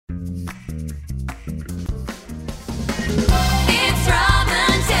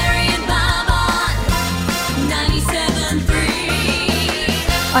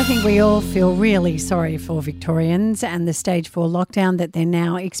I think we all feel really sorry for Victorians and the stage 4 lockdown that they're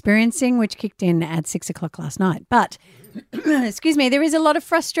now experiencing, which kicked in at 6 o'clock last night. But, excuse me, there is a lot of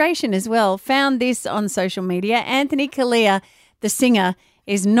frustration as well. Found this on social media. Anthony Kalia, the singer,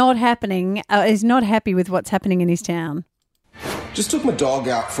 is not happy with what's happening in his town. Just took my dog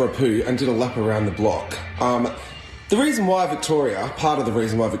out for a poo and did a lap around the block. The reason why part of the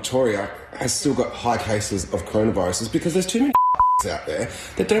reason why Victoria has still got high cases of coronavirus is because there's too many out there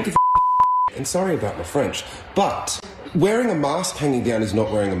that don't give a and sorry about my French, but wearing a mask hanging down is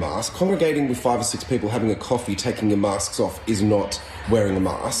not wearing a mask. Congregating with 5 or 6 people having a coffee, taking your masks off is not wearing a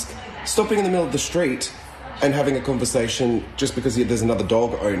mask. Stopping in the middle of the street and having a conversation just because there's another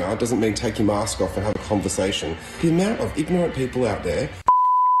dog owner doesn't mean take your mask off and have a conversation. The amount of ignorant people out there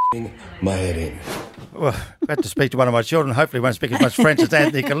my head in. Well, I've had to speak to one of my children. Hopefully won't speak as much French as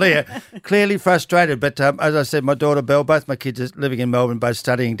Anthony Kalia. Clearly frustrated. But as I said, my daughter Belle, both my kids are living in Melbourne, both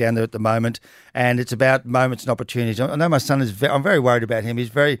studying down there at the moment. And it's about moments and opportunities. I know my son I'm very worried about him. He's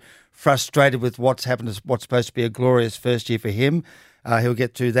very frustrated with what's happened to what's supposed to be a glorious first year for him. He'll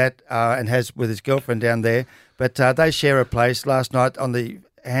get through that and has with his girlfriend down there. But they share a place. Last night on the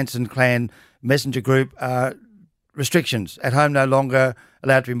Hanson Clan Messenger group, restrictions. At home no longer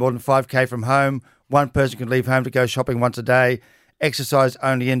allowed to be more than 5K from home. One person can leave home to go shopping once a day. Exercise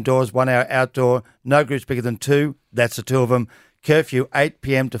only indoors, 1 hour outdoor. No groups bigger than 2. That's the 2 of them. Curfew 8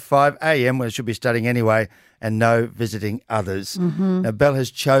 p.m. to 5 a.m. when it should be studying anyway. And no visiting others. Mm-hmm. Now, Belle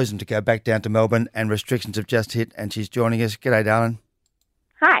has chosen to go back down to Melbourne and restrictions have just hit and she's joining us. G'day, darling.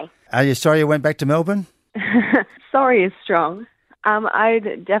 Hi. Are you sorry you went back to Melbourne? Sorry is strong.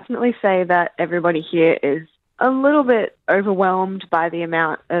 I'd definitely say that everybody here is a little bit overwhelmed by the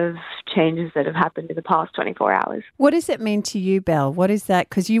amount of changes that have happened in the past 24 hours. What does it mean to you, Belle? What is that?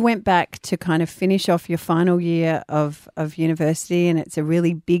 Because you went back to kind of finish off your final year of university and it's a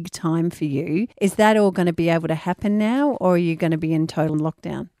really big time for you. Is that all going to be able to happen now or are you going to be in total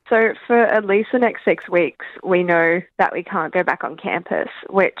lockdown? So for at least the next 6 weeks, we know that we can't go back on campus,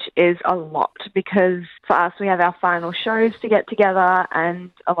 which is a lot because for us, we have our final shows to get together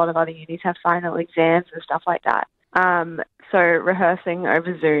and a lot of other unis have final exams and stuff like that. So rehearsing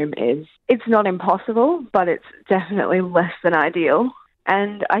over Zoom it's not impossible, but it's definitely less than ideal.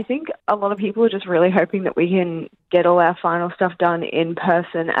 And I think a lot of people are just really hoping that we can get all our final stuff done in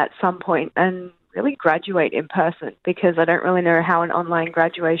person at some point and really graduate in person because I don't really know how an online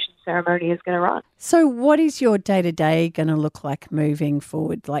graduation ceremony is going to run. So what is your day-to-day going to look like moving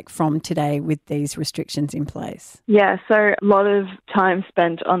forward, like from today with these restrictions in place? Yeah, so a lot of time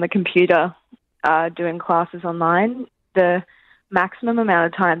spent on the computer doing classes online. The maximum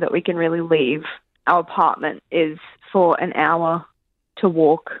amount of time that we can really leave our apartment is for an hour to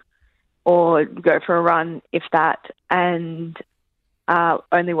walk or go for a run, if that, and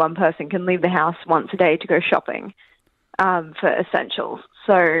only one person can leave the house once a day to go shopping for essentials.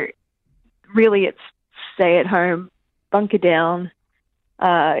 So really it's stay at home, bunker down,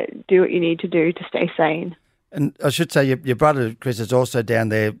 do what you need to do to stay sane. And I should say your brother, Chris, is also down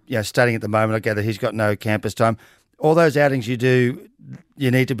there studying at the moment. I gather he's got no campus time. All those outings you do,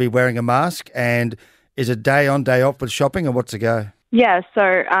 you need to be wearing a mask. And is it day on, day off with shopping or what's the go? Yeah,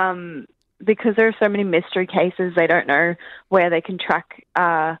 so because there are so many mystery cases, they don't know where they can track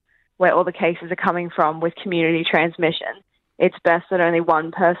where all the cases are coming from with community transmission. It's best that only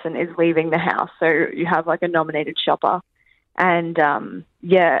one person is leaving the house. So you have like a nominated shopper and,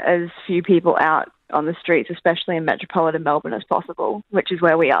 as few people out on the streets, especially in metropolitan Melbourne as possible, which is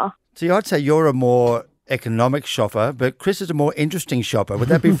where we are. See, I'd say you're a more economic shopper, but Chris is a more interesting shopper. Would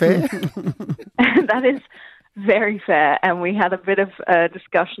that be fair? That is very fair, and we had a bit of a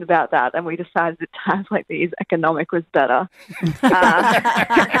discussion about that, and we decided at times like these, economic was better.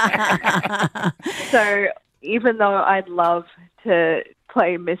 So even though I'd love to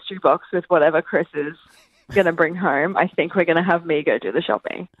play mystery box with whatever Chris is going to bring home, I think we're going to have me go do the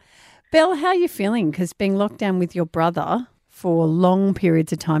shopping. Belle, how are you feeling? Because being locked down with your brother for long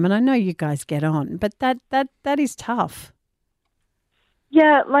periods of time, and I know you guys get on, but that is tough.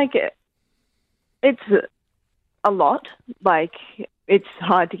 Yeah, like it's a lot. Like it's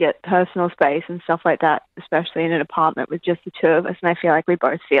hard to get personal space and stuff like that, especially in an apartment with just the 2 of us, and I feel like we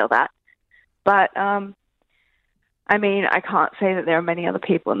both feel that. But I mean, I can't say that there are many other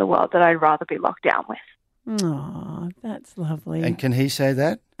people in the world that I'd rather be locked down with. Oh, that's lovely. And can he say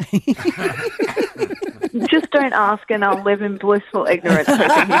that? Just don't ask and I'll live in blissful ignorance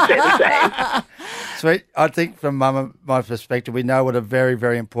hoping he'd say the same. Sweet. I think from my perspective, we know what a very,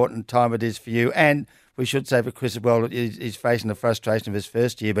 very important time it is for you. And we should say for Chris as well, he's facing the frustration of his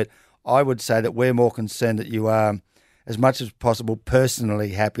first year. But I would say that we're more concerned that you are as much as possible personally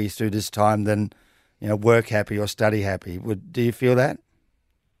happy through this time than, work happy or study happy. Do you feel that?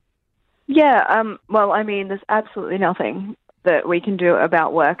 Yeah, well, I mean, there's absolutely nothing that we can do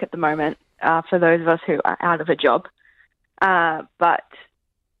about work at the moment for those of us who are out of a job. But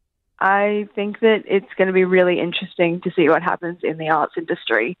I think that it's going to be really interesting to see what happens in the arts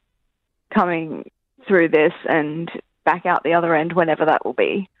industry coming through this and back out the other end, whenever that will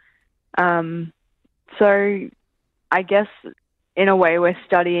be. So I guess in a way we're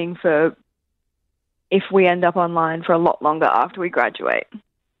studying for if we end up online for a lot longer after we graduate.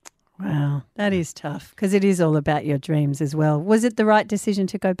 Wow, that is tough because it is all about your dreams as well. Was it the right decision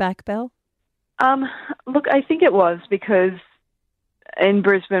to go back, Belle? Look, I think it was because in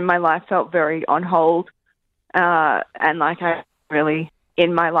Brisbane my life felt very on hold and like I'm really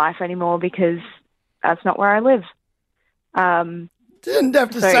in my life anymore because that's not where I live. Didn't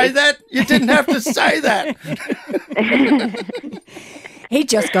have to say that. You didn't have to say that. He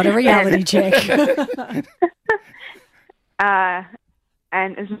just got a reality check. And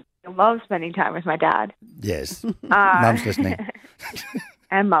I love spending time with my dad. Yes. Mum's listening.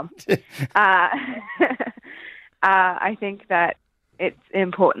 And Mum. I think that it's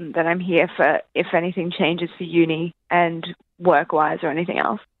important that I'm here for if anything changes for uni and work-wise or anything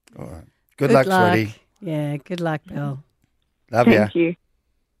else. All right. Good luck, sweetie. Yeah, good luck, Belle. Love you. Thank you.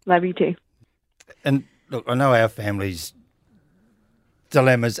 Love you too. And look, I know our family's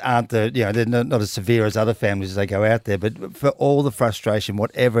dilemmas aren't they're not as severe as other families as they go out there, but for all the frustration,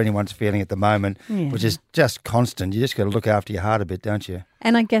 whatever anyone's feeling at the moment, which is just constant, you just got to look after your heart a bit, don't you?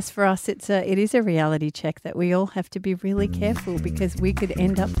 And I guess for us, it is a reality check that we all have to be really careful because we could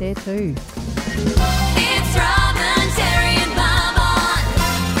end up there too.